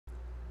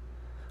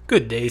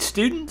Good day,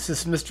 students.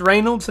 This is Mr.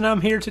 Reynolds, and I'm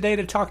here today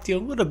to talk to you a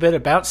little bit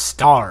about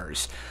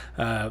stars.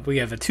 We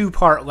have a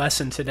two-part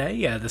lesson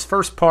today. This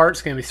first part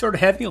is going to be sort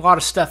of heavy, a lot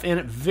of stuff in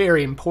it,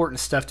 very important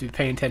stuff to be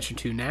paying attention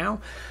to now.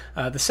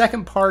 The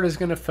second part is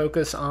going to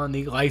focus on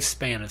the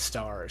lifespan of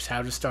stars.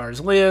 How do stars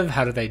live?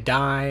 How do they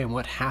die? And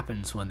what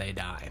happens when they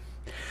die?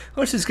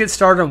 Let's just get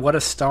started on what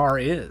a star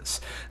is.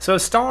 So a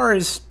star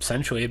is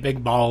essentially a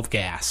big ball of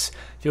gas.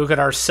 If you look at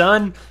our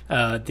sun,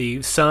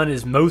 the sun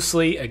is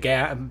mostly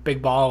a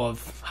big ball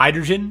of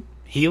hydrogen,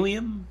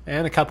 helium,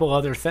 and a couple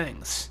other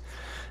things.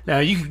 Now,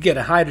 you could get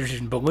a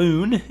hydrogen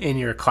balloon in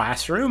your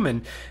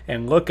classroom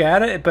and look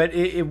at it, but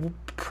it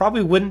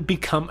probably wouldn't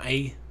become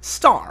a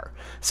star.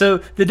 So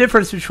the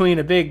difference between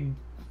a big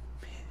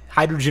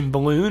hydrogen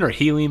balloon or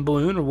helium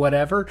balloon or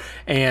whatever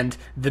and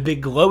the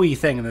big glowy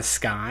thing in the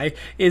sky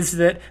is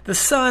that the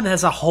sun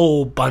has a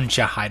whole bunch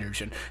of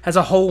hydrogen, has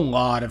a whole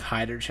lot of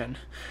hydrogen.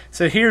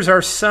 So here's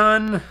our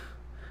sun.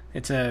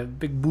 It's a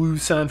big blue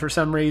sun for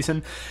some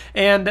reason.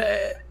 And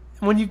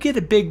when you get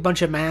a big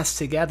bunch of mass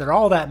together,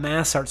 all that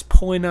mass starts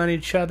pulling on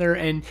each other,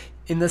 and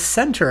in the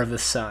center of the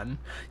sun,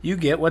 you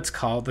get what's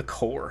called the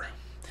core.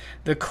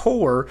 The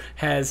core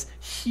has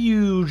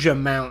huge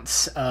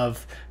amounts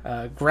of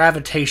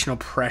gravitational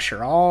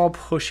pressure, all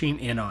pushing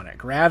in on it.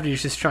 Gravity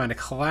is just trying to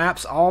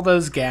collapse all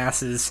those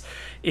gases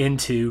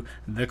into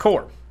the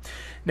core.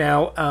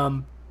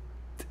 Now,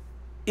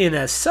 in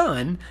a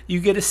sun,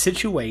 you get a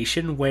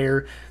situation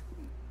where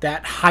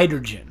that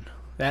hydrogen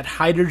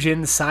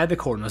inside the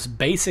core, the most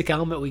basic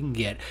element we can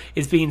get,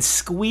 is being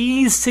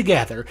squeezed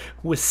together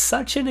with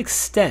such an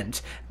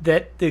extent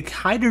that the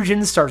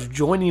hydrogen starts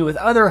joining with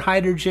other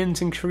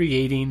hydrogens and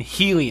creating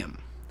helium.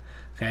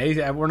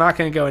 Okay, we're not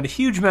going to go into a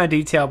huge amount of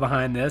detail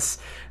behind this.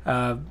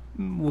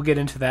 We'll get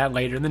into that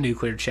later in the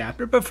nuclear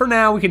chapter, but for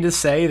now we can just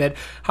say that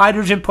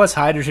hydrogen plus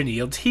hydrogen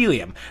yields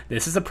helium.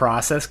 This is a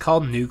process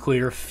called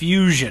nuclear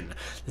fusion.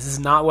 This is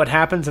not what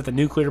happens at the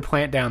nuclear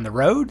plant down the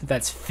road.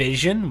 That's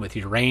fission with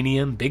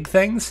uranium, big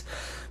things.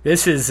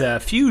 This is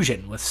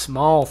fusion with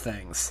small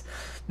things.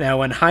 Now,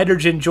 when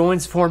hydrogen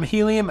joins to form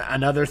helium,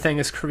 another thing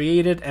is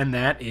created, and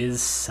that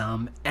is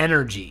some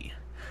energy.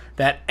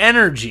 That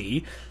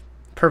energy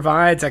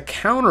provides a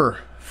counter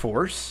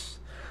force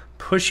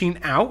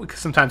pushing out, we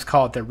sometimes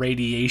call it the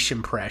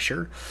radiation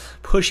pressure,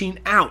 pushing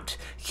out,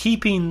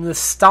 keeping the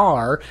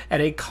star at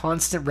a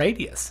constant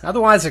radius.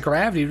 Otherwise, the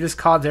gravity would just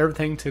cause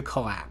everything to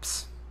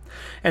collapse.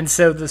 And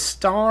so the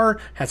star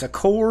has a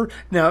core.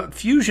 Now,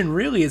 fusion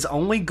really is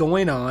only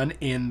going on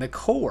in the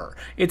core.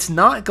 It's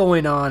not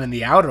going on in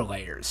the outer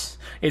layers.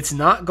 It's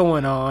not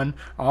going on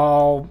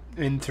all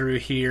in through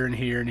here and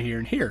here and here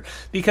and here,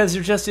 because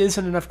there just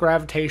isn't enough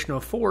gravitational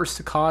force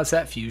to cause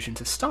that fusion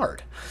to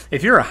start.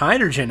 If you're a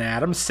hydrogen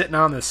atom sitting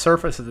on the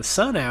surface of the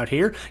sun out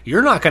here,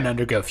 you're not going to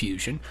undergo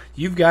fusion.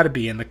 You've got to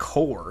be in the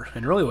core.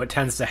 And really what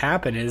tends to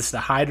happen is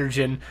the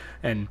hydrogen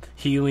and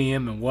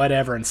helium and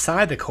whatever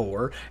inside the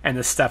core and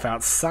the stuff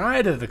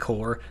outside of the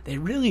core, they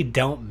really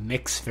don't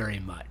mix very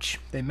much.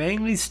 They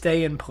mainly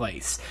stay in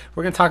place.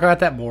 We're going to talk about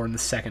that more in the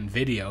second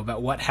video,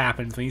 about what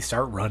happens when you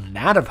start running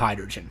out of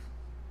hydrogen.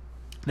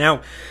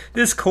 Now,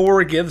 this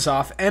core gives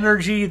off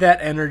energy.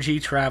 That energy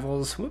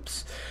travels,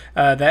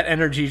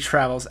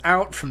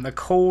 out from the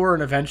core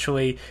and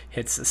eventually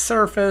hits the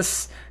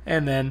surface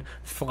and then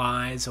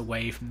flies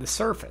away from the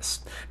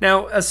surface.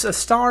 Now, a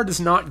star does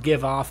not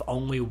give off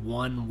only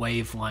one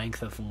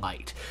wavelength of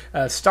light.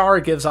 A star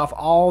gives off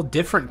all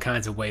different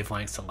kinds of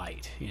wavelengths of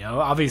light. You know,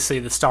 obviously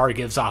the star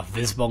gives off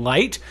visible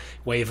light,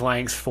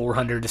 wavelengths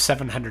 400 to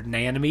 700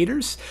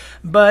 nanometers,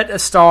 but a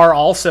star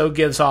also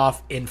gives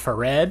off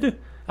infrared.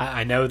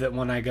 I know that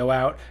when I go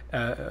out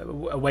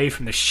away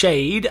from the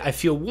shade, I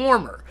feel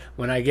warmer.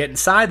 When I get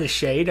inside the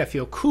shade, I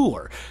feel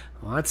cooler.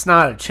 Well, that's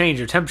not a change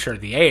of temperature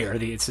of the air.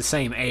 It's the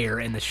same air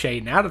in the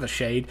shade and out of the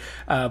shade.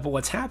 But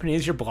what's happening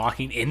is you're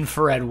blocking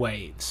infrared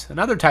waves,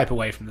 another type of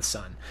wave from the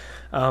sun.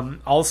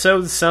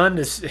 Also, the sun,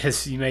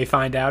 as you may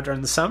find out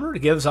during the summer,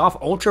 it gives off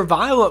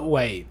ultraviolet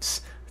waves.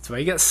 That's why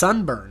you get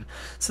sunburn.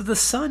 So the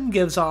sun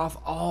gives off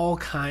all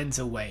kinds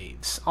of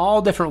waves,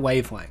 all different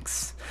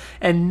wavelengths.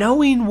 And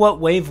knowing what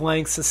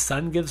wavelengths the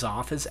sun gives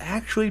off is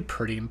actually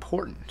pretty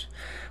important.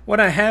 What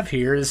I have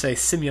here is a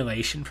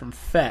simulation from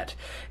PhET.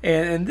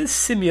 And this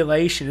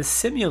simulation is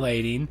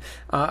simulating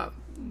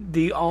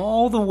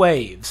all the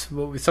waves,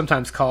 what we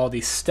sometimes call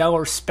the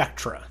stellar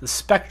spectra, the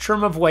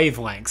spectrum of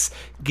wavelengths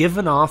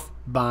given off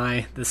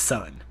by the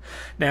sun.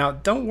 Now,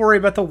 don't worry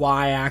about the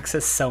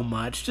y-axis so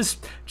much.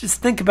 Just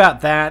think about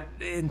that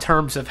in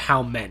terms of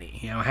how many,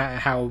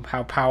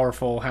 how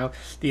powerful, how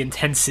the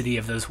intensity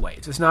of those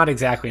waves. It's not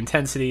exactly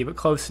intensity, but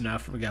close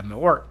enough for government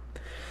work.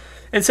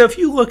 And so if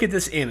you look at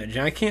this image,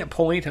 and I can't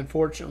point,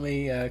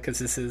 unfortunately, because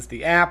this is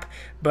the app,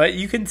 but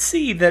you can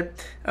see that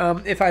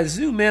if I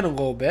zoom in a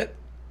little bit,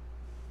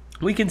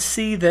 we can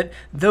see that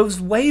those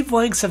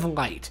wavelengths of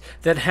light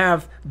that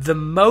have the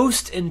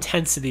most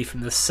intensity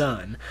from the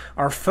sun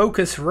are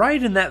focused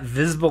right in that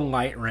visible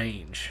light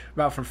range,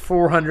 about from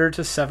 400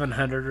 to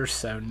 700 or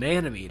so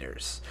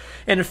nanometers.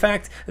 And in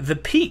fact, the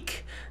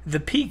peak,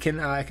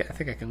 and I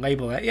think I can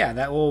label that, yeah,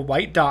 that little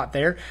white dot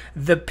there,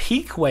 the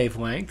peak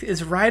wavelength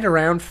is right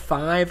around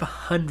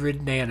 500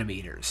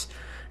 nanometers.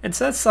 And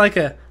so that's like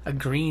a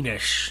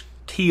greenish,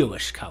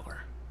 tealish color.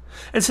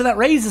 And so that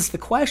raises the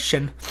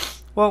question,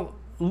 well,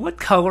 what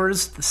color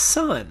is the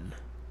sun?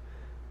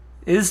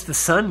 Is the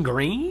sun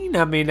green?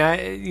 I mean,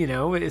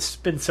 it's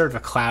been sort of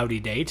a cloudy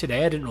day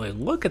today. I didn't really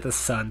look at the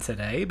sun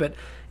today, but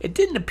it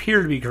didn't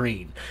appear to be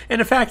green. And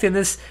in fact, in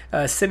this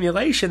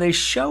simulation, they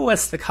show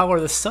us the color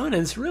of the sun,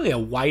 and it's really a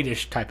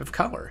whitish type of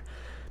color.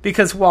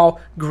 Because while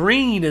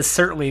green is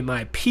certainly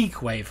my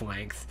peak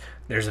wavelength,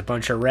 there's a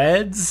bunch of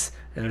reds,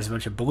 and there's a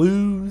bunch of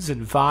blues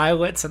and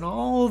violets, and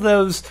all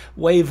those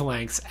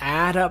wavelengths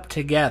add up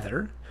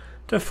together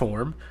to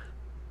form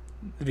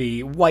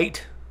the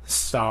white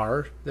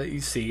star that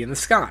you see in the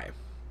sky.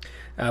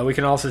 We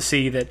can also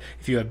see that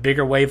if you have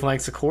bigger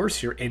wavelengths, of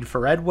course, you're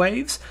infrared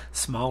waves.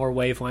 Smaller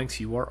wavelengths,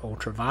 you are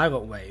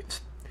ultraviolet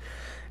waves.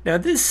 Now,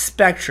 this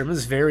spectrum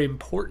is very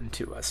important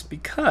to us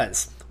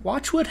because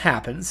watch what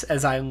happens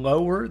as I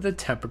lower the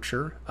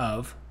temperature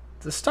of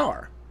the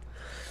star.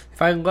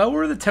 If I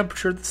lower the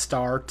temperature of the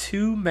star,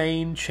 two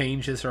main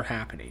changes are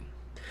happening.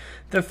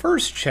 The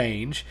first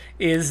change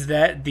is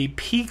that the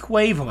peak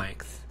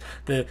wavelength,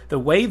 the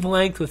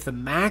wavelength with the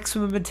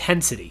maximum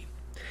intensity,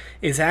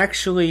 is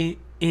actually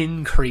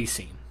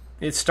increasing.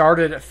 It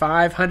started at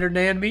 500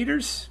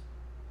 nanometers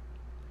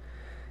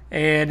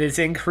and is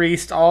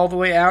increased all the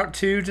way out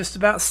to just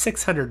about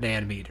 600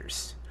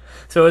 nanometers.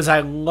 So as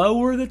I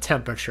lower the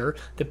temperature,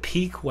 the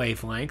peak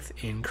wavelength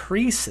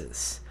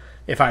increases.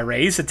 If I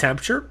raise the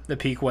temperature, the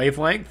peak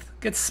wavelength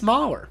gets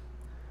smaller.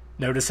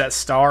 Notice that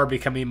star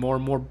becoming more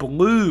and more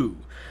blue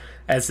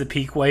as the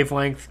peak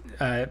wavelength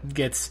as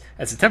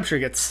the temperature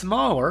gets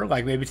smaller,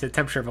 like maybe to the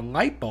temperature of a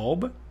light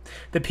bulb,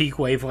 the peak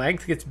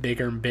wavelength gets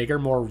bigger and bigger,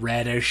 more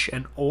reddish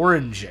and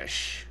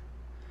orangish.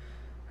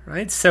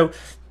 Right? So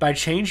by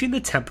changing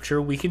the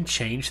temperature, we can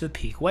change the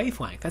peak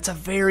wavelength. That's a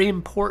very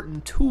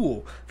important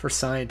tool for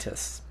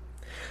scientists.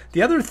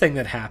 The other thing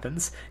that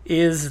happens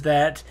is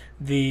that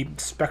the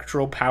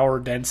spectral power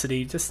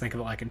density, just think of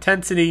it like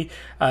intensity,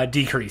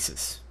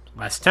 decreases.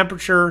 Less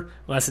temperature,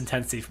 less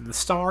intensity from the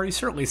star. You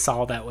certainly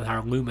saw that with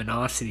our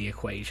luminosity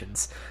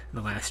equations in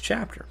the last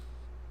chapter.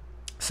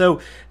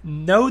 So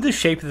know the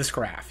shape of this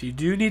graph. You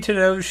do need to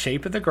know the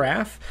shape of the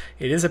graph.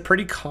 It is a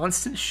pretty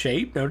constant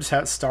shape. Notice how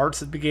it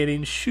starts at the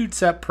beginning,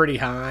 shoots up pretty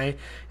high,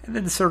 and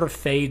then sort of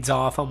fades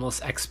off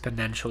almost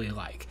exponentially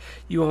like.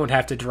 You won't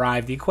have to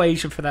derive the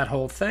equation for that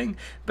whole thing,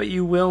 but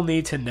you will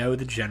need to know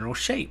the general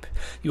shape.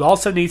 You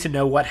also need to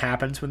know what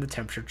happens when the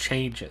temperature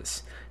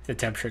changes. If the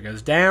temperature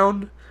goes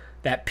down,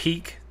 that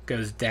peak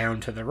goes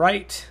down to the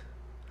right.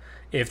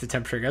 If the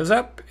temperature goes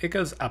up, it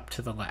goes up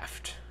to the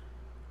left.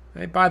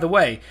 Right? By the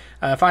way,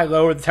 if I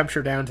lower the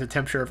temperature down to the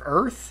temperature of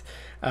Earth,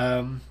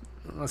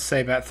 let's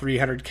say about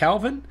 300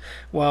 Kelvin,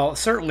 well,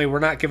 certainly we're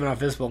not giving off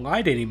visible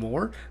light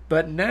anymore,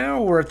 but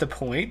now we're at the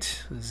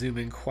point, zoom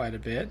in quite a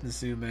bit, and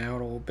zoom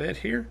out a little bit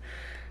here.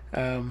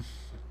 I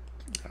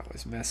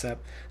always mess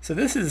up. So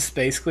this is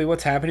basically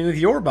what's happening with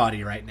your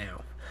body right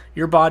now.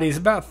 Your body is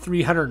about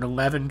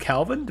 311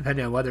 Kelvin,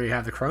 depending on whether you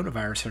have the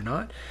coronavirus or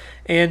not.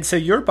 And so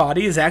your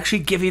body is actually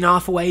giving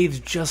off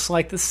waves just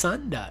like the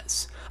sun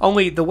does.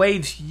 Only the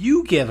waves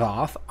you give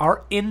off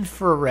are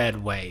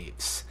infrared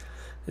waves.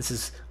 This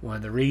is one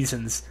of the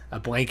reasons a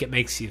blanket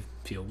makes you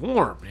feel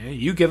warm.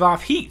 You give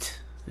off heat.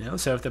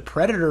 So if the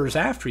predator is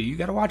after you, you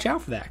got to watch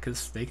out for that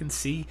because they can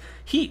see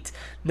heat.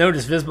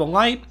 Notice visible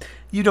light.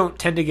 You don't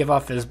tend to give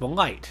off visible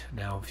light.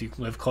 Now, if you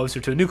live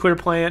closer to a nuclear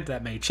plant,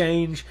 that may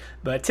change.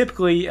 But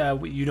typically,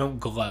 you don't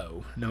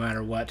glow, no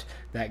matter what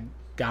that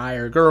guy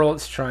or girl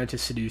that's trying to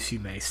seduce you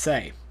may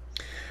say.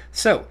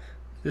 So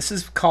this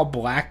is called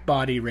black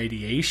body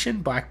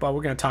radiation. We're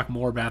going to talk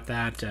more about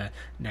that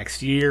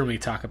next year when we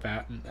talk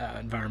about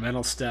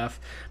environmental stuff.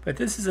 But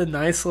this is a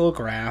nice little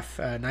graph,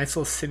 a nice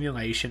little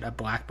simulation of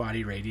black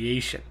body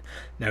radiation.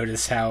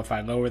 Notice how if I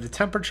lower the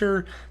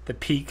temperature, the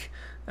peak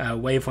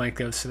wavelength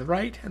goes to the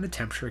right and the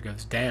temperature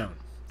goes down.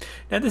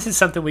 Now this is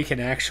something we can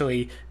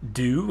actually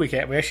do. We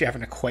actually have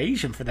an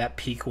equation for that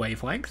peak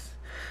wavelength.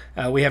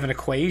 We have an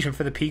equation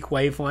for the peak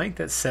wavelength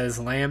that says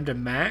lambda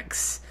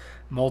max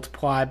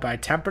multiplied by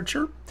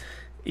temperature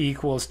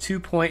equals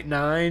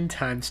 2.9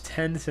 times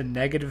 10 to the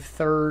negative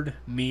third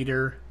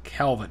meter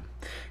Kelvin.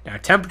 Now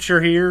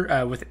temperature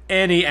here, with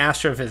any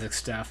astrophysics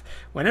stuff,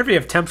 whenever you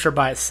have temperature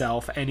by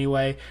itself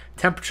anyway,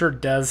 temperature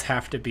does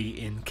have to be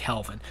in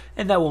Kelvin.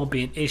 And that won't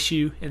be an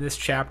issue in this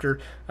chapter.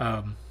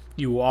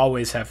 You will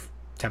always have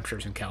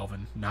temperatures in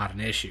Kelvin, not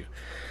an issue.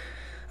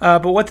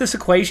 But what this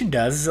equation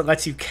does is it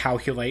lets you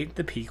calculate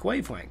the peak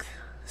wavelength.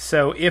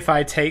 So if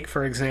I take,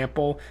 for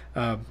example,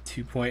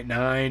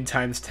 2.9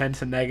 times 10 to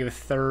the negative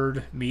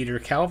third meter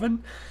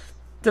Kelvin,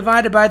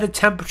 divided by the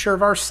temperature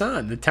of our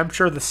sun. The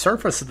temperature of the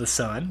surface of the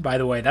sun, by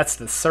the way, that's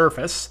the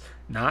surface,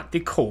 not the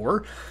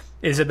core,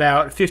 is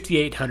about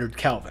 5,800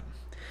 Kelvin.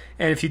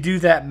 And if you do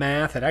that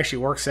math, it actually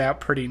works out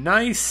pretty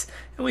nice,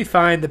 and we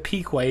find the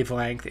peak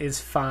wavelength is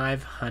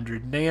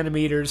 500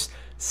 nanometers,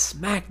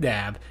 smack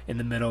dab in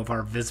the middle of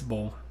our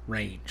visible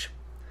range.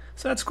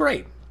 So that's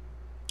great.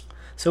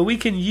 So we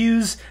can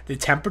use the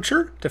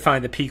temperature to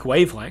find the peak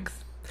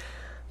wavelength.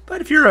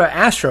 But if you're an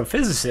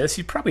astrophysicist,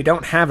 you probably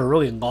don't have a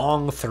really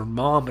long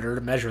thermometer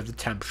to measure the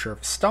temperature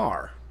of a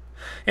star.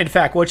 In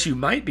fact, what you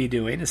might be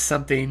doing is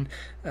something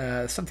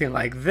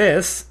like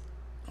this,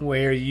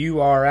 where you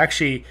are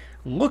actually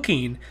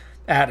looking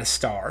at a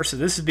star. So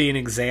this would be an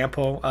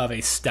example of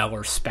a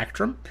stellar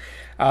spectrum.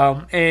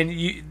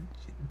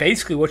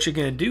 Basically what you're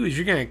going to do is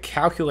you're going to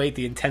calculate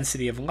the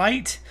intensity of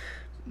light,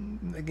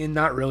 again,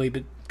 not really,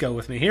 but go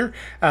with me here,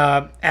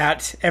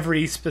 at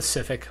every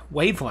specific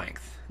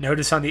wavelength.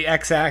 Notice on the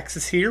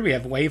x-axis here we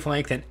have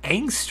wavelength in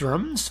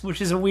angstroms,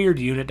 which is a weird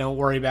unit, don't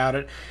worry about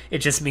it. It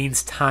just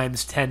means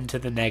times 10 to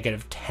the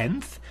negative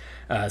 10th.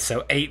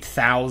 So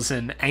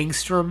 8,000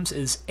 angstroms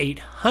is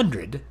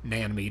 800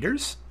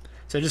 nanometers.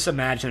 So just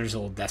imagine there's a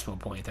little decimal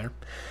point there.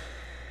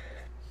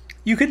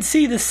 You can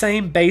see the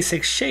same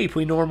basic shape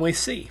we normally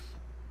see.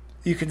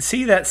 You can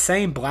see that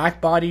same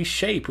black body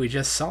shape we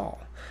just saw.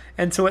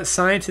 And so what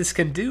scientists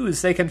can do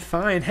is they can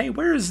find, hey,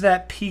 where is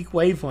that peak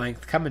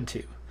wavelength coming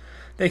to?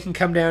 They can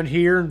come down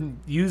here and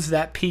use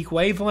that peak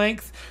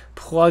wavelength,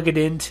 plug it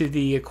into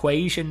the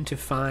equation to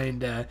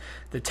find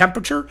the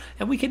temperature,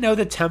 and we can know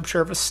the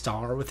temperature of a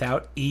star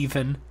without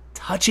even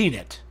touching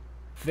it.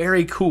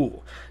 Very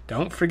cool.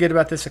 Don't forget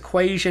about this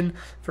equation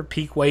for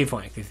peak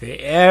wavelength. If they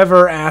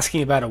ever ask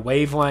you about a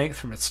wavelength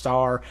from a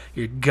star,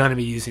 you're going to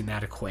be using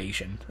that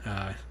equation,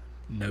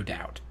 no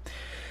doubt.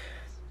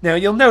 Now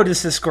you'll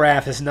notice this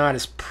graph is not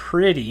as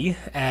pretty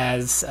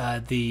as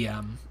the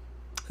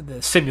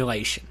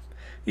simulation.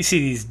 You see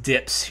these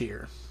dips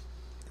here.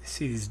 You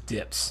see these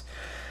dips.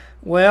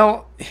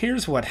 Well,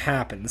 here's what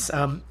happens.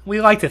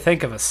 We like to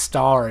think of a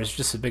star as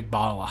just a big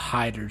ball of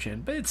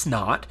hydrogen, but it's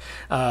not.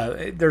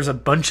 There's a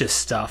bunch of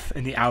stuff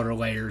in the outer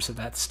layers of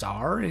that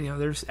star. You know,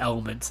 there's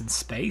elements in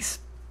space.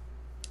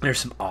 There's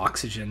some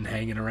oxygen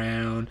hanging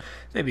around,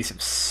 maybe some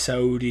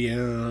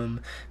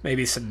sodium,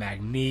 maybe some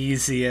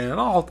magnesium,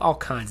 all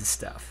kinds of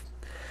stuff.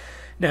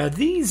 Now,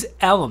 these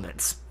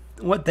elements,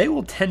 what they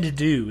will tend to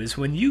do is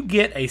when you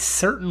get a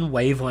certain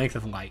wavelength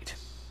of light,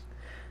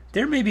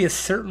 there may be a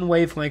certain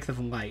wavelength of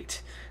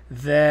light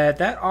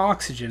that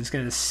oxygen is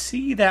going to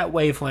see that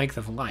wavelength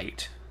of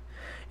light,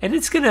 and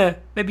it's going to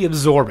maybe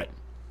absorb it.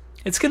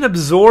 It's going to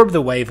absorb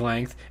the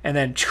wavelength and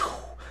then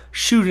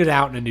shoot it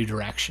out in a new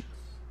direction.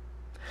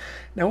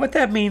 Now what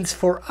that means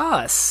for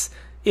us,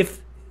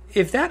 if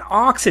that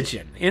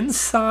oxygen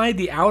inside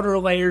the outer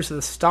layers of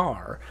the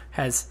star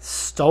has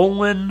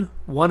stolen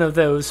one of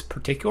those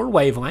particular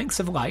wavelengths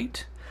of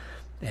light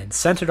and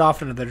sent it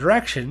off in another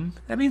direction,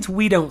 that means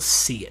we don't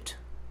see it.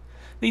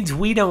 It means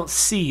we don't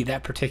see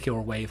that particular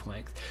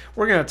wavelength.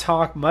 We're going to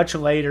talk much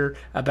later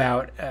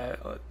about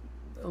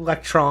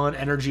electron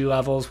energy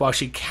levels. We'll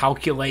actually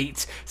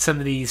calculate some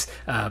of these,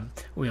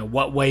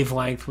 what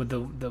wavelength would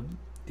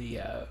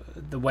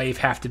the wave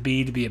have to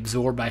be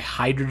absorbed by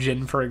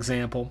hydrogen, for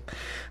example.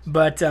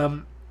 But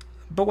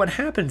what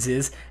happens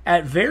is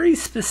at very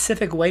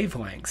specific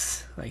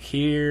wavelengths, like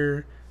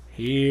here,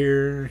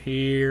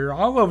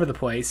 all over the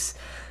place,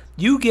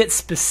 you get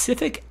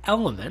specific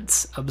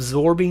elements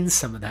absorbing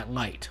some of that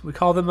light. We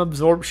call them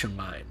absorption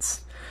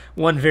lines.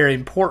 One very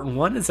important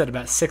one is at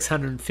about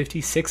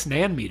 656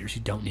 nanometers.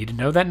 You don't need to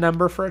know that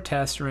number for a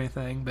test or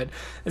anything, but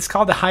it's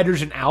called the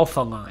hydrogen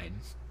alpha line.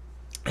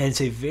 And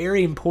it's a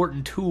very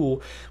important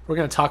tool we're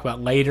going to talk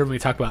about later when we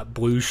talk about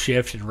blue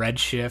shift and red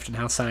shift and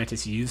how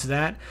scientists use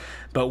that.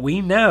 But we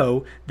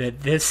know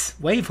that this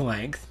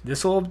wavelength,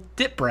 this little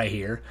dip right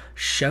here,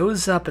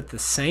 shows up at the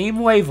same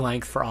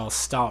wavelength for all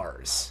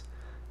stars.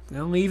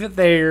 I'll leave it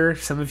there.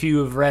 Some of you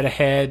have read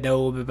ahead, know a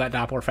little bit about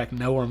Doppler effect,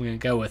 know where I'm going to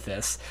go with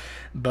this.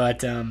 But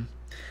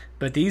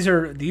these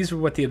are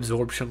what the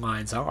absorption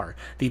lines are.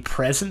 The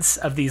presence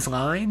of these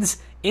lines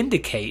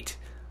indicate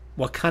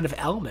what kind of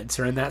elements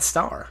are in that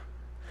star.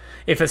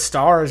 If a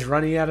star is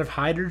running out of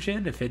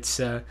hydrogen, if it's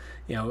a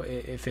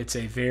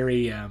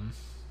very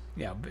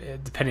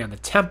depending on the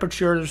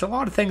temperature, there's a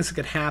lot of things that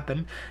could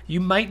happen. You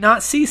might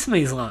not see some of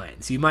these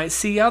lines. You might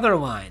see other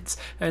lines.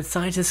 And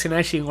scientists can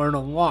actually learn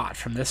a lot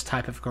from this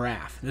type of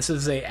graph. This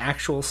is an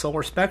actual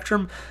solar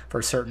spectrum for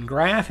a certain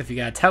graph. If you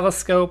got a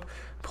telescope,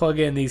 plug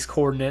in these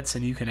coordinates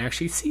and you can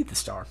actually see the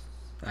star.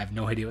 I have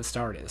no idea what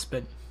star it is,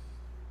 but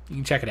you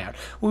can check it out.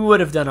 We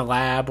would have done a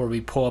lab where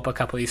we pull up a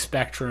couple of these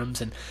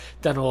spectrums and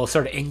done a little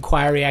sort of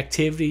inquiry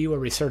activity where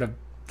we sort of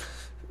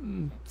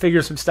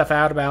figure some stuff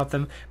out about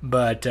them,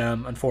 but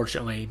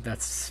unfortunately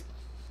that's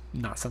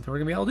not something we're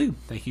going to be able to do.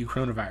 Thank you,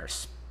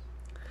 coronavirus.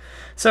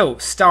 So,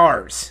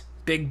 stars,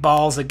 big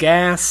balls of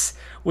gas.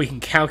 We can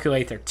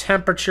calculate their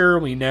temperature.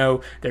 We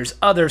know there's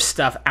other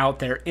stuff out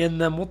there in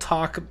them. We'll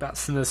talk about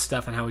some of this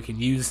stuff and how we can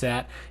use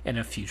that in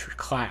a future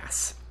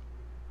class.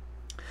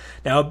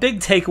 Now, a big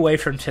takeaway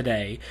from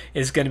today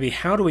is going to be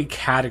how do we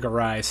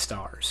categorize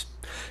stars?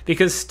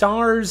 Because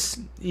stars,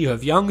 you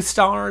have young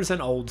stars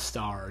and old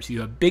stars. You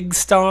have big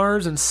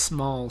stars and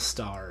small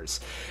stars.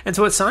 And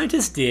so what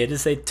scientists did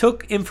is they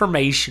took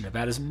information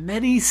about as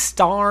many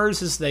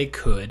stars as they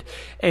could,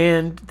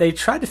 and they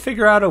tried to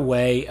figure out a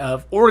way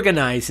of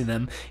organizing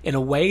them in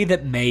a way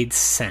that made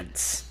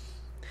sense.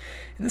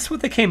 And this is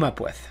what they came up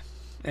with.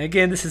 And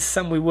again, this is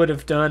something we would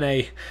have done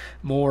a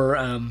more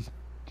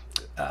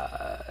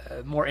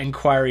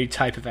inquiry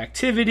type of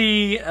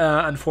activity.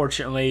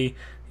 Unfortunately,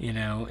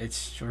 I'm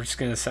just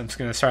gonna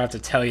start out to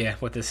tell you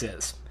what this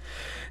is.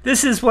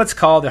 This is what's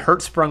called the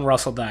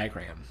Hertzsprung-Russell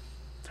diagram.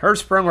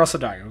 Hertzsprung-Russell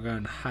diagram. We're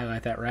going to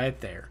highlight that right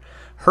there.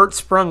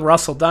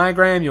 Hertzsprung-Russell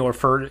diagram.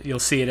 You'll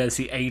see it as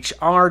the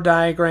HR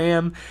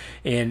diagram.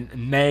 In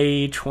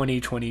May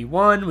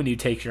 2021, when you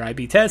take your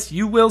IB test,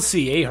 you will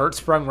see a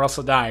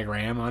Hertzsprung-Russell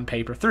diagram on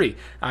paper 3.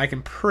 I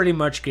can pretty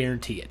much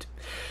guarantee it.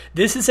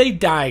 This is a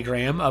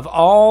diagram of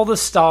all the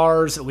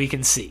stars that we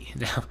can see.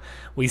 Now,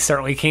 we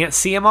certainly can't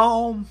see them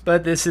all,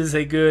 but this is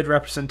a good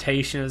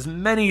representation of as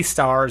many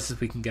stars as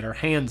we can get our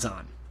hands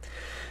on.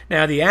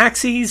 Now, the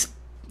axes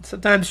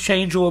sometimes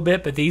change a little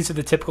bit, but these are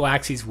the typical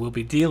axes we'll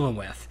be dealing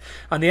with.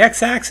 On the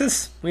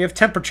x-axis, we have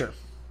temperature.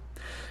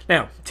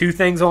 Now, two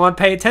things I want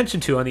to pay attention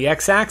to on the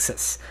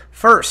x-axis.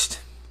 First,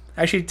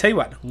 actually, tell you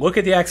what, look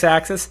at the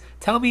x-axis.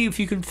 Tell me if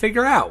you can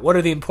figure out what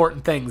are the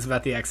important things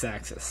about the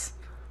x-axis.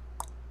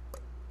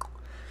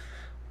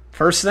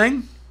 First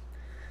thing,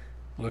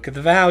 look at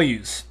the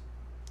values.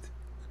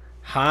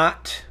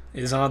 Hot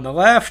is on the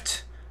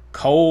left,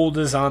 cold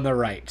is on the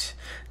right.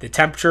 The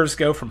temperatures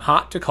go from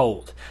hot to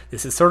cold.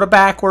 This is sort of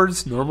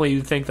backwards. Normally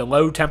you'd think the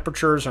low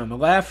temperatures are on the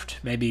left,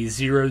 maybe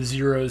 0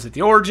 zeros at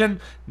the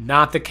origin.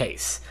 Not the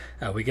case.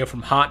 We go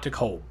from hot to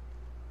cold.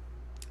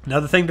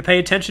 Another thing to pay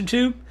attention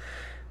to,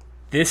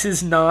 this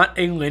is not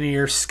a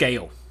linear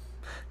scale.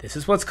 This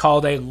is what's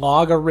called a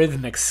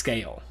logarithmic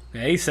scale.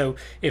 Okay, so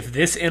if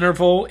this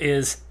interval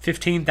is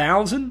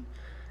 15,000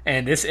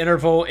 and this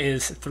interval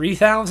is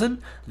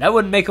 3,000, that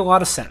wouldn't make a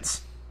lot of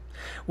sense.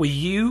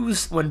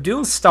 When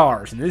doing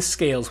stars and these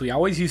scales, we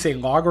always use a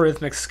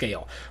logarithmic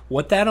scale.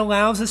 What that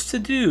allows us to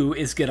do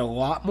is get a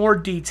lot more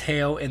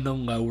detail in the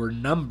lower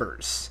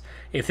numbers.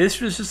 If this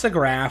was just a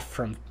graph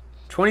from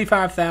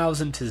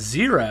 25,000 to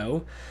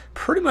 0,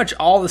 pretty much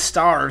all the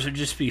stars would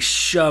just be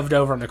shoved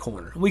over in the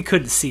corner. We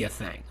couldn't see a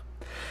thing.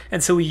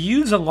 And so we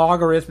use a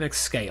logarithmic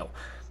scale.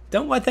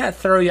 Don't let that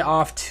throw you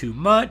off too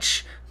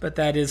much, but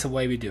that is the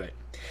way we do it.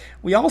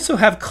 We also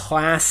have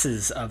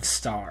classes of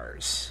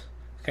stars.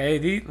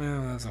 Okay,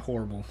 that's a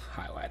horrible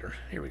highlighter.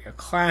 Here we go.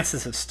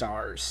 Classes of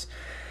stars.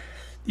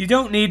 You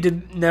don't need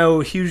to know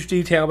huge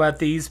detail about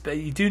these, but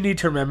you do need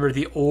to remember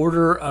the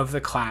order of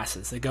the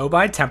classes. They go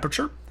by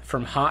temperature,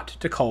 from hot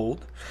to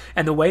cold,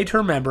 and the way to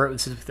remember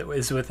it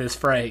is with this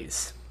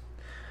phrase.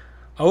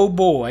 Oh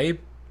boy,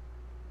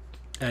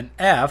 an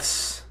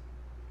F's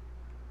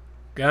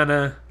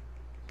gonna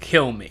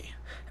kill me.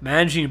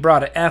 Imagine you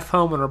brought an F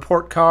home on a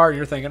report card and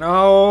you're thinking,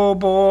 oh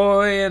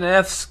boy, an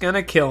F's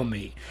gonna kill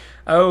me.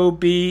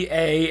 O-B-A-F-G-K-M.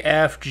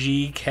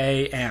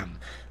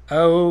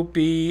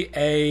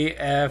 O-B-A-F-G-K-M.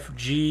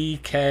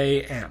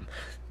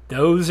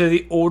 Those are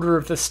the order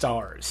of the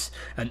stars.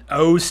 An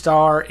O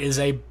star is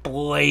a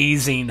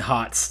blazing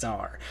hot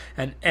star.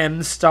 An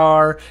M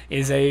star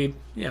is a,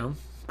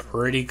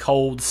 pretty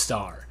cold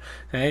star.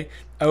 Okay?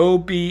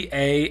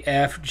 O-B-A-F-G-K-M.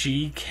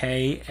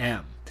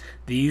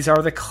 These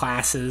are the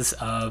classes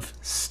of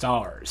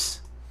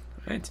stars.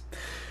 Right?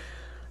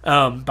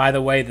 By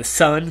the way, the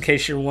sun, in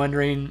case you're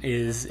wondering,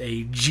 is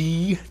a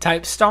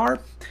G-type star,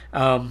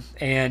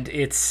 and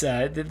it's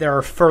there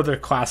are further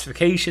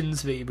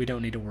classifications. But we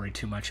don't need to worry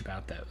too much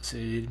about those.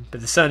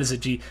 But the sun is a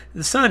G.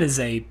 The sun is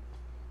a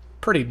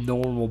pretty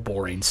normal,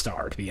 boring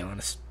star, to be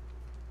honest.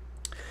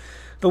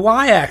 The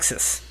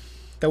y-axis.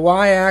 The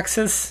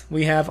y-axis,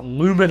 we have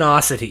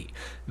luminosity.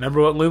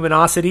 Remember what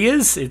luminosity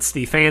is? It's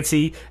the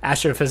fancy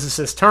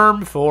astrophysicist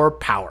term for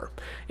power.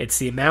 It's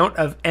the amount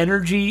of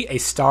energy a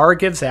star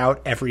gives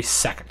out every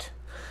second.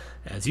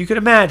 As you can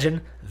imagine,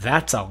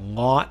 that's a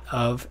lot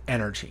of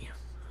energy.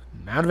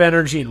 Amount of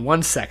energy in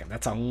 1 second,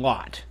 that's a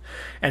lot.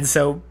 And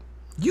so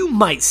you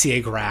might see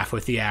a graph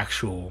with the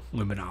actual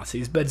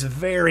luminosities, but it's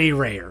very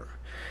rare.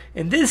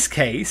 In this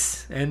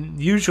case,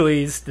 and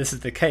usually this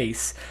is the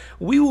case,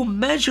 we will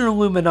measure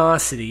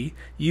luminosity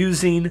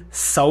using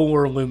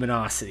solar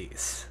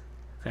luminosities.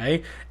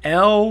 Okay?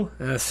 L,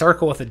 and a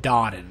circle with a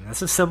dot in it.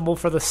 That's a symbol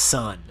for the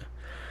sun.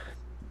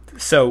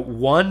 So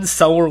 1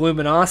 solar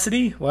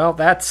luminosity, well,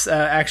 that's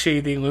actually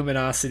the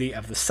luminosity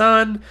of the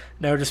sun.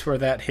 Notice where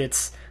that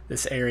hits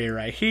this area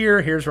right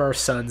here. Here's where our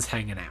sun's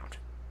hanging out.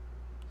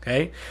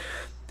 Okay?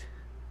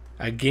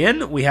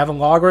 Again, we have a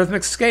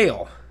logarithmic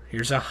scale.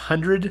 Here's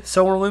 100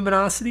 solar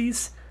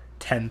luminosities,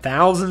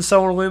 10,000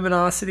 solar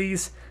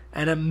luminosities,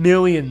 and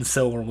 1,000,000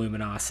 solar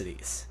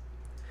luminosities.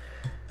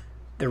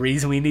 The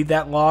reason we need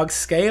that log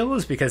scale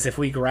is because if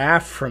we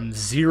graph from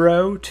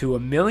 0 to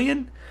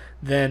 1,000,000,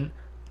 then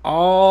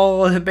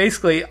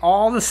basically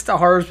all the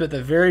stars at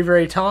the very,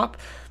 very top,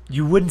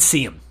 you wouldn't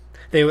see them.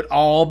 They would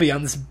all be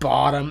on this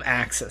bottom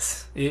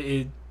axis.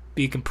 It'd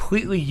be a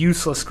completely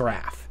useless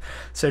graph.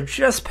 So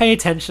just pay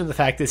attention to the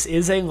fact this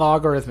is a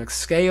logarithmic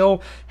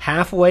scale.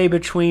 Halfway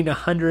between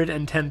 100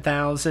 and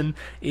 10,000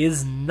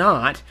 is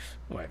not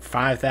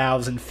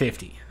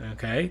 5,050.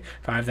 Okay,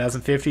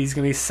 5,050 is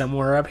going to be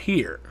somewhere up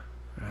here.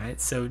 All right,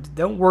 so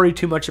don't worry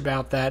too much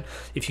about that.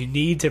 If you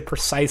need to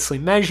precisely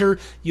measure,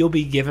 you'll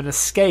be given a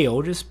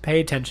scale. Just pay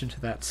attention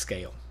to that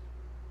scale.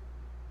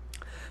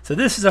 So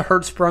this is a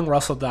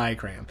Hertzsprung-Russell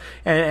diagram.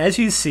 And as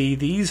you see,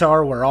 these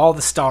are where all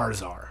the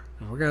stars are.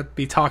 And we're going to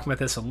be talking about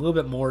this a little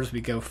bit more as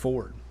we go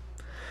forward.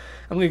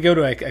 I'm going to go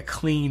to a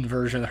clean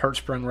version of the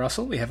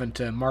Hertzsprung-Russell. We haven't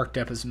marked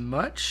up as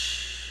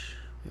much.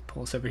 Let me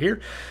pull this over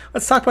here.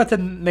 Let's talk about the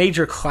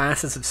major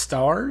classes of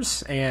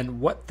stars and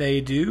what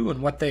they do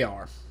and what they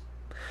are.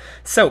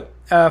 So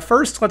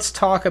first, let's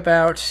talk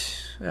about,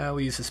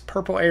 we use this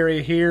purple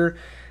area here.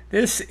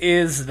 This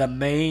is the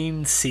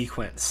main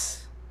sequence.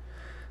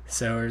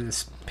 So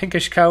this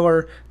pinkish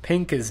color,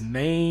 pink is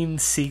main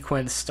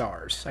sequence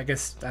stars. I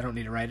guess I don't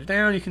need to write it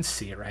down. You can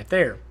see it right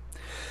there.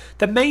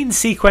 The main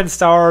sequence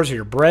stars are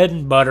your bread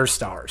and butter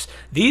stars.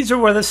 These are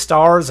where the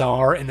stars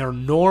are in their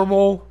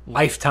normal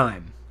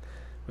lifetime.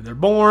 When they're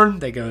born,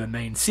 they go to the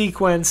main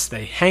sequence.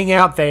 They hang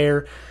out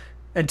there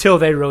until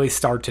they really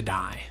start to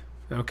die.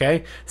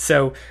 Okay,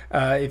 so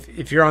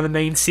if you're on the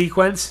main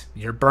sequence,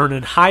 you're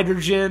burning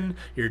hydrogen,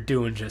 you're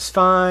doing just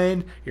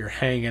fine, you're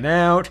hanging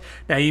out.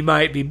 Now you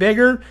might be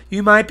bigger,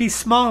 you might be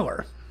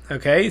smaller.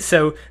 Okay,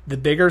 so the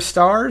bigger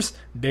stars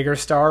are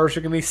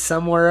going to be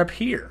somewhere up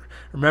here.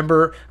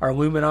 Remember our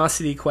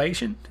luminosity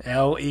equation?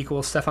 L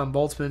equals Stefan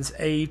Boltzmann's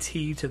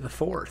AT to the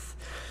fourth.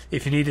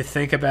 If you need to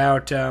think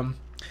about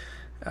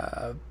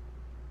how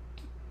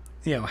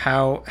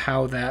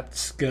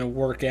that's going to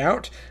work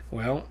out,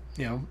 well,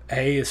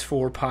 A is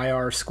 4 pi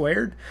r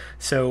squared.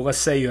 So let's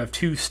say you have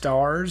two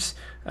stars,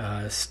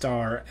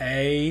 star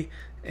A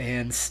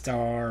and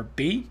star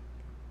B.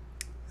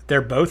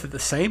 They're both at the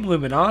same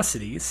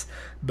luminosities,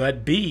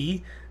 but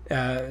the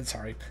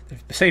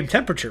same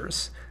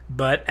temperatures,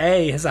 but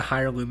A has a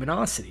higher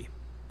luminosity.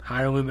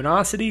 Higher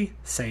luminosity,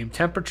 same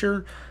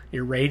temperature,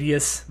 your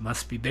radius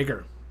must be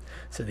bigger.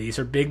 So these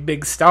are big,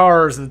 big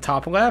stars in the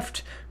top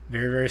left,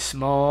 very, very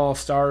small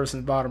stars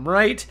in the bottom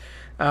right.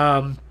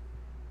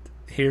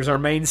 Here's our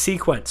main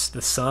sequence.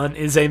 The sun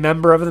is a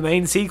member of the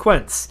main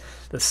sequence.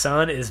 The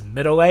sun is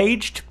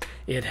middle-aged.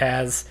 It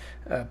has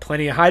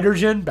plenty of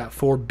hydrogen, about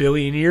 4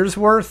 billion years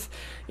worth.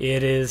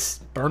 It is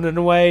burning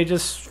away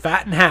just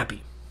fat and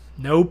happy.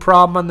 No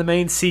problem on the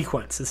main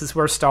sequence. This is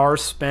where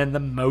stars spend the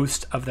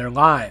most of their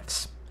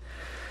lives.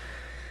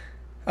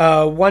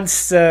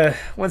 Once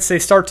they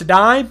start to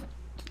die,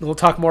 we'll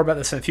talk more about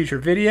this in a future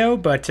video,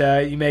 but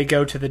you may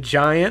go to the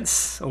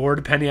giants, or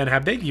depending on how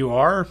big you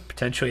are,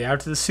 potentially out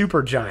to the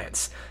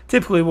supergiants.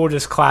 Typically, we'll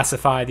just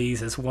classify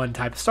these as one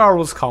type of star.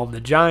 We'll just call them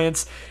the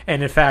giants,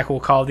 and in fact, we'll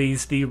call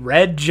these the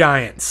red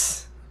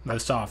giants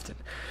most often.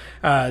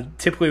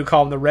 Typically, we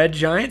call them the red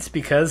giants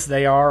because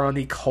they are on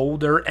the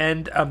colder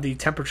end of the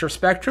temperature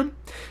spectrum,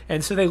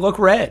 and so they look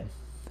red.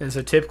 And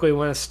so typically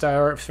when a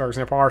star, for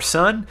example, our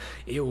sun,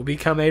 it will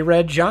become a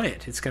red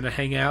giant. It's going to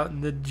hang out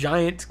in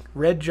the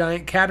red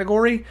giant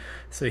category.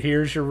 So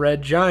here's your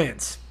red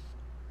giants.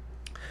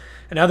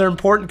 Another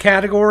important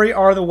category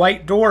are the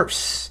white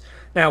dwarfs.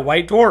 Now,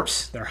 white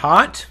dwarfs, they're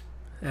hot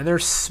and they're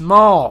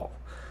small.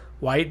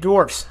 White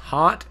dwarfs,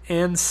 hot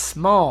and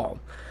small.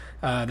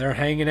 They're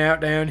hanging out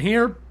down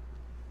here.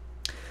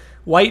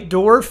 White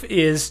dwarf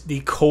is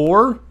the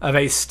core of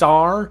a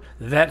star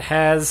that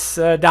has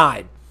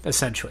died,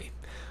 essentially.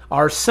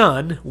 Our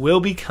sun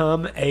will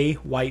become a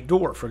white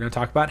dwarf. We're going to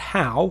talk about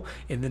how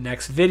in the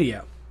next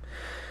video.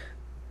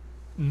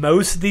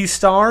 Most of these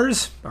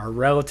stars are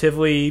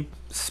relatively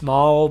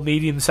small,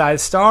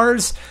 medium-sized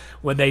stars.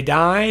 When they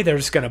die, they're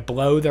just going to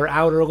blow their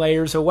outer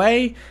layers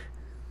away,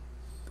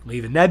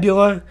 leave a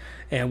nebula,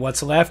 and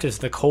what's left is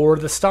the core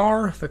of the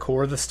star. The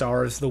core of the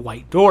star is the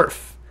white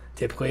dwarf.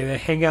 Typically, they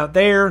hang out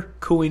there,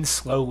 cooling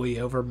slowly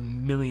over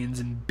millions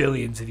and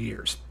billions of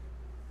years.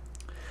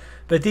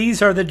 But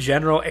these are the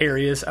general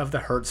areas of the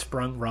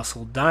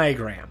Hertzsprung-Russell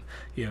diagram.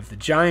 You have the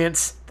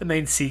giants, the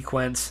main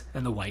sequence,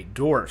 and the white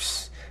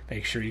dwarfs.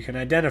 Make sure you can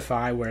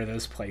identify where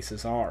those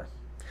places are.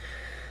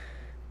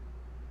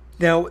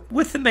 Now,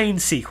 with the main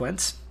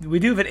sequence, we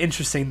do have an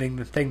interesting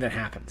thing that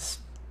happens.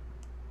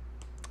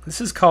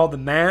 This is called the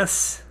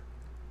mass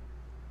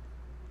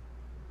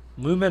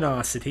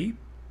luminosity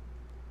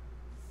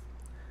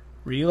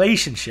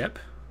relationship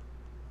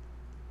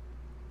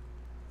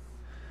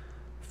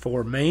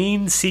for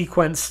main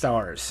sequence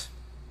stars.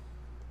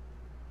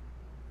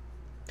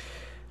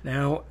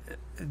 Now,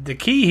 the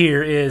key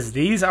here is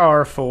these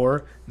are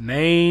for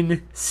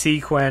main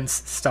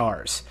sequence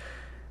stars.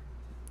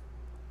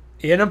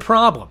 In a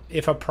problem,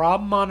 if a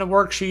problem on a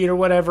worksheet or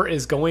whatever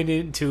is going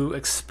into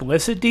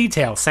explicit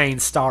detail, saying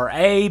star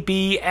A,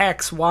 B,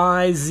 X,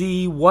 Y,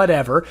 Z,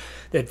 whatever,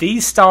 that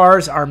these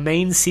stars are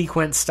main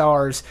sequence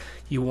stars,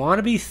 you want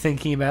to be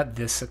thinking about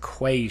this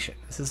equation.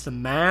 This is the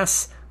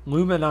mass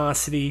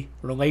luminosity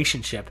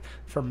relationship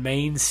for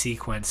main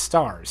sequence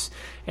stars.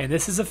 And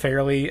this is a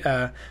fairly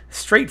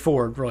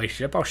straightforward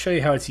relationship. I'll show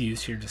you how it's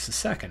used here in just a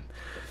second.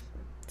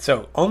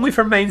 So only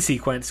for main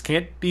sequence,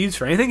 can't be used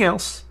for anything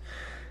else.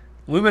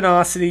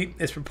 Luminosity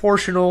is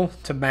proportional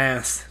to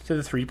mass to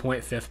the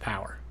 3.5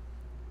 power.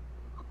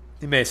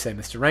 You may say,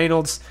 Mr.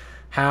 Reynolds,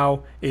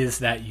 how is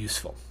that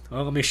useful?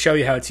 Well, let me show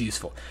you how it's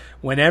useful.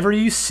 Whenever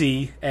you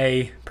see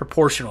a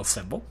proportional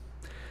symbol,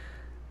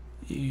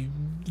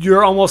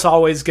 you're almost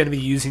always going to be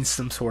using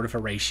some sort of a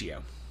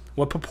ratio.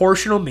 What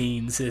proportional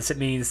means is it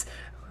means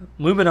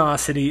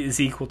luminosity is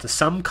equal to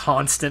some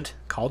constant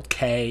called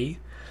K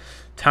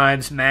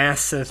times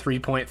mass to the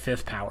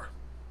 3.5 power.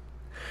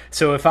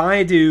 So if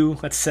I do,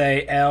 let's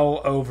say,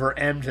 L over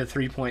m to the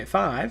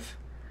 3.5,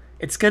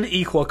 it's going to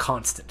equal a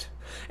constant.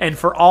 And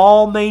for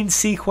all main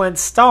sequence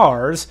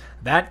stars,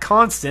 that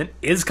constant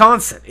is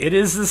constant. It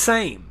is the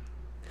same.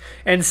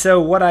 And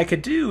so what I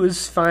could do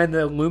is find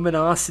the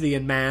luminosity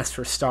and mass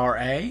for star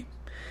A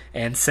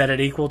and set it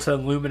equal to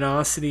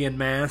luminosity and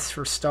mass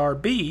for star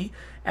B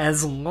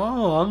as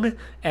long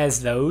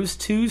as those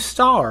two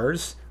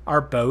stars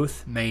are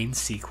both main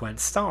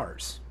sequence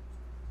stars.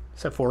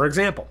 So for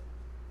example,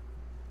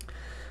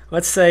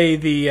 let's say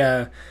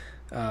the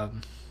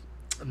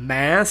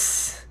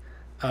mass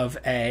of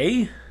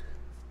A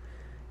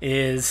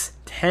is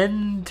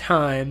 10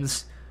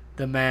 times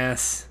the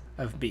mass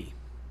of B.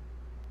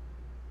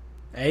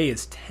 A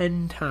is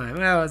 10 times,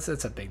 well,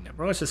 that's a big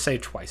number. Let's just say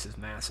twice as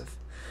massive.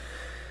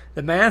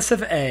 The mass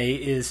of A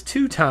is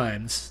 2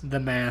 times the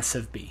mass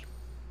of B.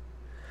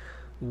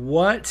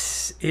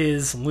 What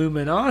is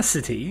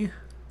luminosity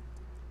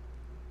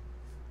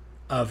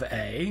of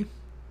A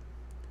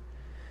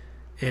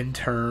in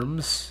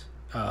terms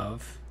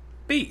of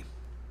B?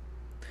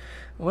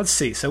 Let's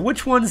see. So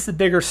which one's the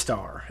bigger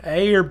star,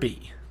 A or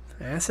B?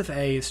 The mass of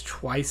A is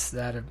twice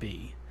that of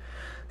B.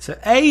 So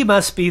A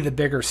must be the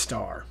bigger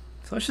star.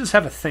 So let's just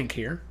have a think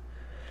here.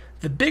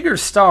 The bigger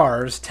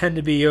stars tend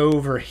to be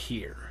over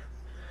here.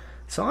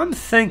 So I'm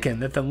thinking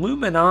that the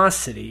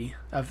luminosity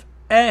of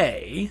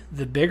A,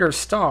 the bigger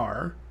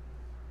star,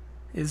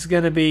 is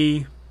going to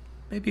be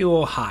maybe a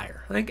little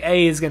higher. I think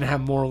A is going to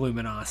have more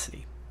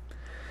luminosity.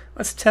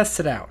 Let's test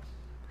it out.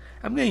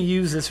 I'm going to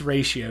use this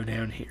ratio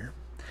down here.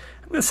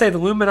 I'm going to say the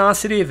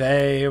luminosity of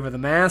A over the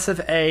mass of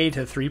A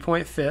to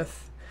 3.5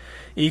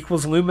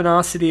 equals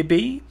luminosity of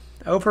B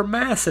over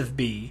mass of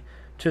B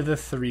to the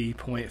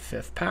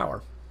 3.5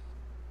 power.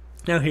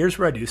 Now here's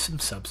where I do some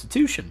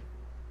substitution.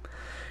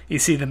 You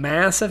see the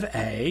mass of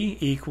A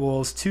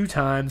equals 2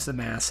 times the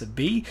mass of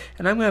B,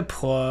 and I'm going to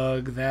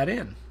plug that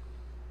in.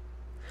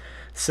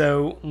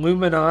 So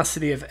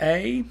luminosity of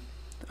A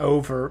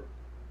over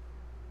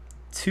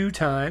 2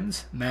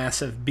 times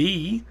mass of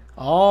B,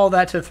 all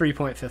that to the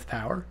 3.5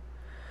 power,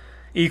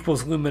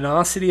 equals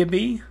luminosity of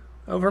B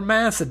over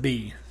mass of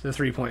B to the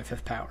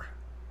 3.5 power.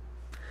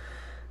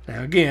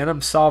 Now again,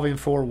 I'm solving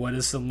for what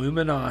is the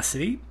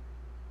luminosity.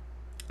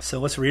 So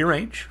let's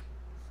rearrange.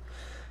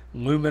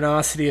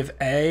 Luminosity of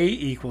A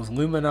equals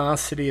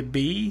luminosity of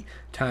B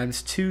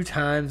times 2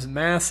 times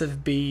mass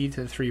of B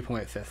to the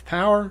 3.5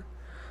 power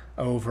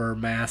over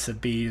mass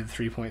of B to the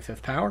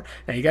 3.5 power.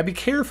 Now you got to be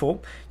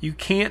careful. You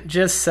can't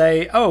just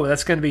say, oh,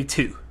 that's going to be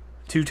 2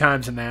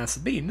 times the mass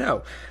of B.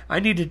 No, I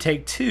need to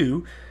take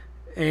 2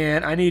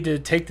 and I need to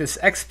take this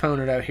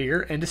exponent out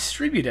here and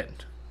distribute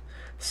it.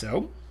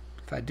 So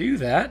if I do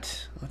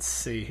that, let's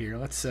see here.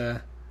 Let's do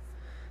a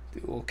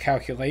little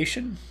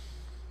calculation.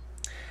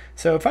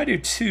 So if I do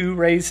 2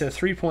 raised to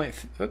 2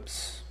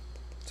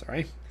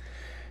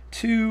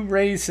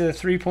 raised to the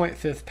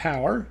 3.5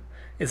 power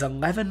is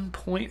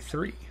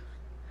 11.3.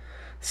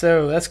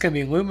 So that's going to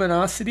be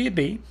luminosity of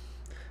B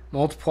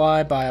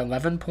multiplied by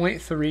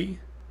 11.3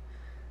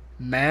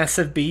 mass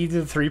of B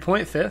to the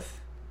 3.5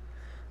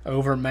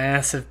 over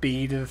mass of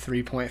B to the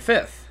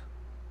 3.5.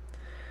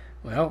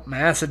 Well,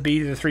 mass of B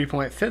to the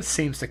 3.5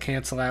 seems to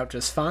cancel out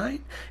just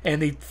fine.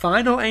 And the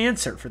final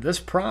answer for this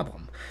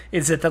problem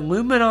is that the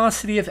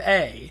luminosity of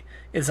A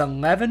is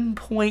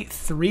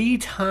 11.3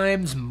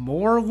 times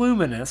more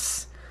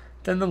luminous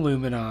than the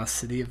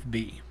luminosity of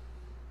B.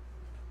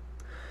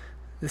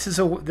 This is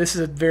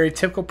a very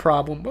typical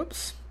problem,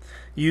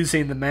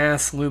 using the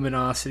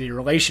mass-luminosity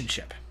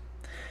relationship.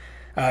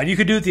 You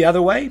could do it the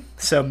other way.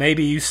 So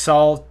maybe you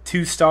saw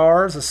 2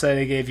 stars. Let's say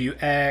they gave you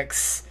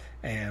X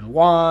and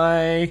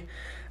Y,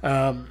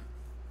 and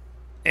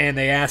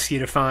they ask you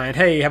to find,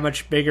 hey, how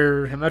much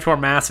more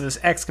massive is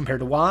X compared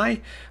to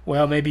Y?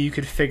 Well, maybe you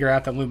could figure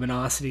out the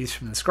luminosities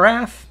from this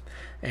graph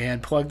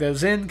and plug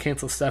those in,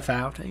 cancel stuff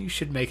out, and you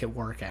should make it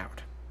work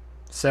out.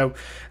 So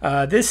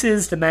this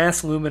is the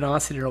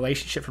mass-luminosity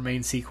relationship for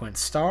main sequence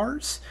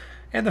stars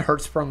and the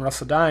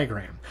Hertzsprung-Russell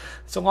diagram.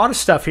 It's a lot of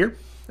stuff here.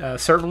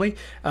 Certainly,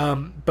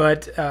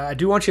 but I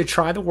do want you to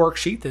try the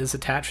worksheet that is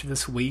attached to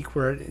this week,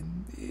 where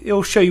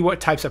it'll show you what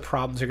types of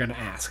problems they're going to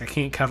ask. I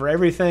can't cover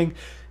everything.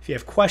 If you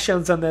have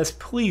questions on this,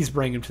 please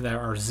bring them to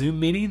our Zoom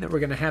meeting that we're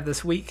going to have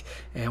this week,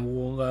 and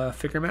we'll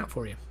figure them out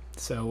for you.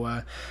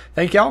 So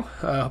thank y'all.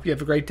 Hope you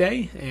have a great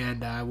day,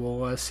 and I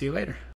will see you later.